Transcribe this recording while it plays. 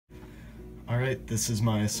Alright, this is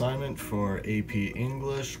my assignment for AP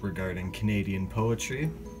English regarding Canadian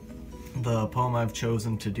poetry. The poem I've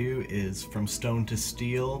chosen to do is From Stone to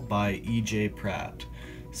Steel by E.J. Pratt.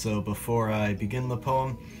 So before I begin the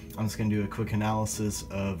poem, I'm just going to do a quick analysis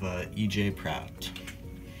of E.J. Pratt.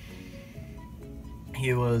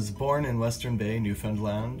 He was born in Western Bay,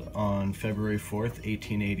 Newfoundland on February 4th,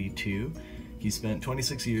 1882. He spent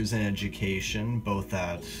 26 years in education, both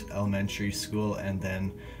at elementary school and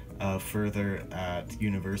then further at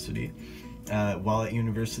university. While at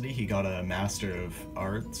university, he got a Master of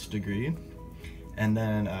Arts degree, and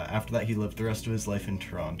then after that, he lived the rest of his life in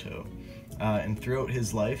Toronto. And throughout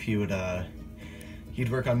his life,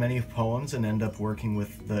 he'd work on many poems and end up working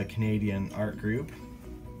with the Canadian Art Group,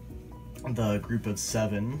 the Group of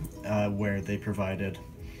Seven, where they provided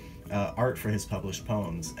art for his published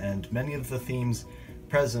poems. And many of the themes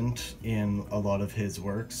present in a lot of his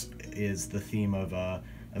works is the theme of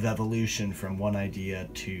evolution from one idea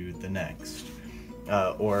to the next,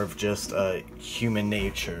 or of just human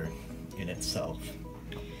nature in itself.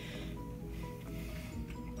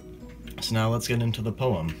 So now let's get into the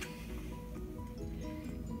poem.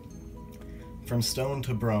 From stone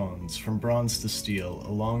to bronze, from bronze to steel,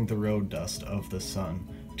 along the road dust of the sun,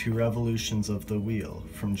 2 revolutions of the wheel,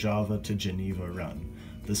 from Java to Geneva run.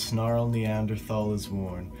 The snarl Neanderthal is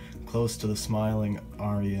worn, close to the smiling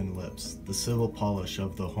Aryan lips. The civil polish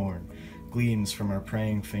of the horn gleams from our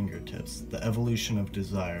praying fingertips. The evolution of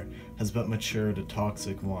desire has but matured a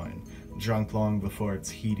toxic wine, drunk long before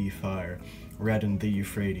its heady fire reddened the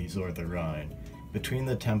Euphrates or the Rhine. Between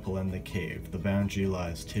the temple and the cave, the boundary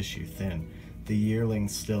lies tissue thin. The yearling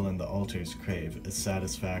still and the altars crave a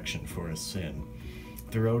satisfaction for a sin.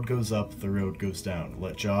 The road goes up, the road goes down,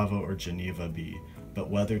 let Java or Geneva be, but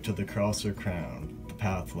whether to the cross or crown, the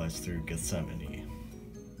path lies through Gethsemane.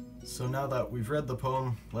 So now that we've read the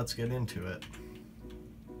poem, let's get into it.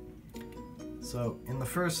 So in the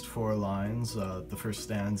first 4 lines, the first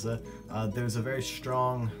stanza, there's a very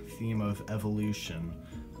strong theme of evolution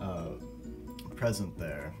present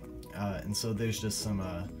there. And so there's just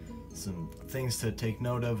some things to take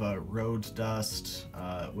note of. Road dust,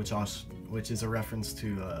 which is a reference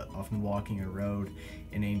to often walking a road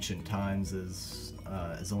in ancient times,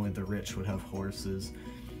 as only the rich would have horses,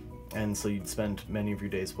 and so you'd spend many of your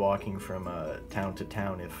days walking from town to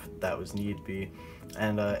town if that was need be,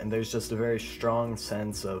 and there's just a very strong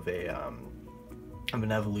sense of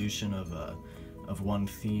an evolution of one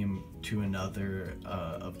theme to another,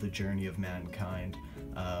 of the journey of mankind,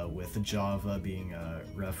 with Java being a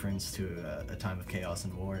reference to a time of chaos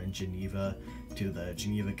and war, and Geneva to the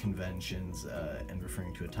Geneva Conventions, and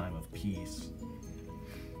referring to a time of peace.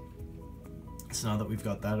 So now that we've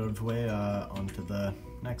got that out of the way, on to the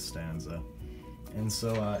next stanza. And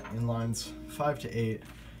so in lines 5 to 8,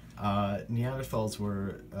 Neanderthals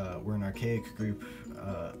were an archaic group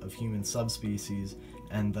of human subspecies,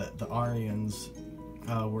 and the Aryans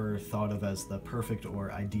were thought of as the perfect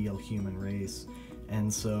or ideal human race.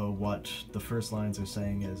 And so what the first lines are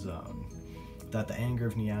saying is that the anger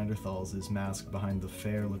of Neanderthals is masked behind the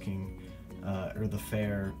fair-looking, or the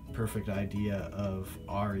fair, perfect idea of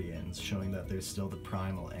Aryans, showing that there's still the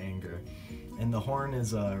primal anger. And the horn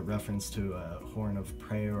is a reference to a horn of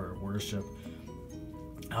prayer or worship,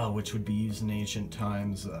 which would be used in ancient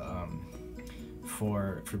times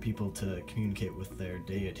for people to communicate with their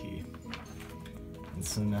deity. And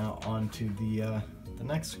so now on to the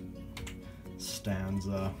next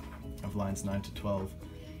stanza of lines 9 to 12.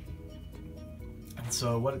 And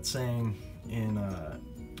so what it's saying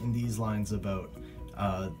in these lines about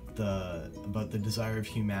the desire of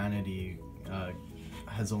humanity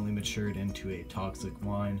has only matured into a toxic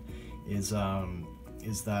wine is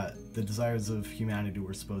that the desires of humanity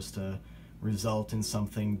were supposed to result in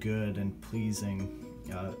something good and pleasing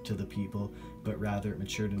to the people, but rather it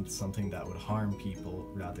matured into something that would harm people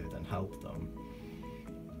rather than help them.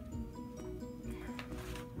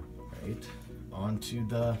 Right, on to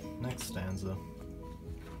the next stanza.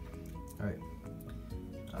 Alright,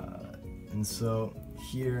 and so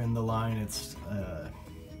here in the line, it's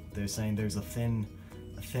they're saying there's a thin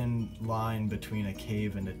line between a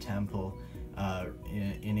cave and a temple.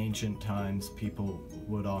 In ancient times, people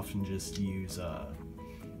would often just use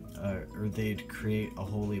or they'd create a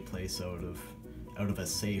holy place out of a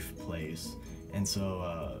safe place, and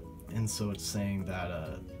so it's saying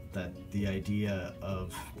that the idea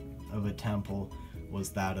of a temple was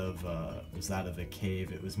that of a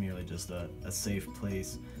cave. It was merely just a safe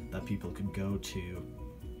place that people could go to,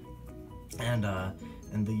 and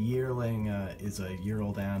the yearling is a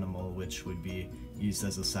year-old animal which would be used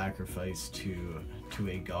as a sacrifice to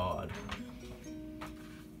a god.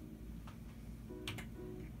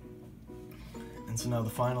 And so now the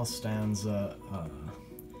final stanza,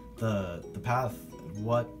 the path.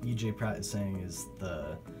 What E.J. Pratt is saying is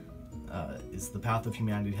the path of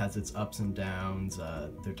humanity has its ups and downs.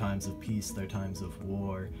 There are times of peace, there are times of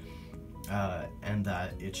war, and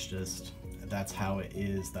that it's just, that's how it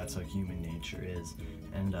is. That's how human nature is.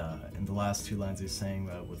 And the last two lines he's saying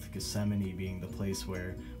that with Gethsemane being the place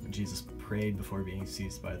where when Jesus prayed before being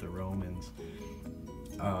seized by the Romans,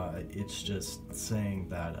 it's just saying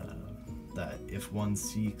that that if one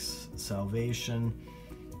seeks salvation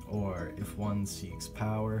or if one seeks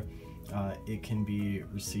power, it can be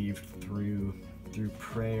received through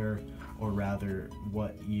prayer, or rather,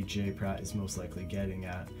 what E.J. Pratt is most likely getting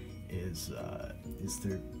at is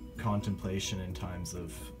through contemplation in times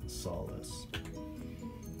of solace.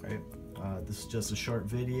 Right? This is just a short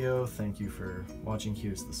video. Thank you for watching.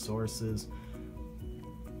 Here's the sources.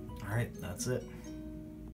 All right, that's it.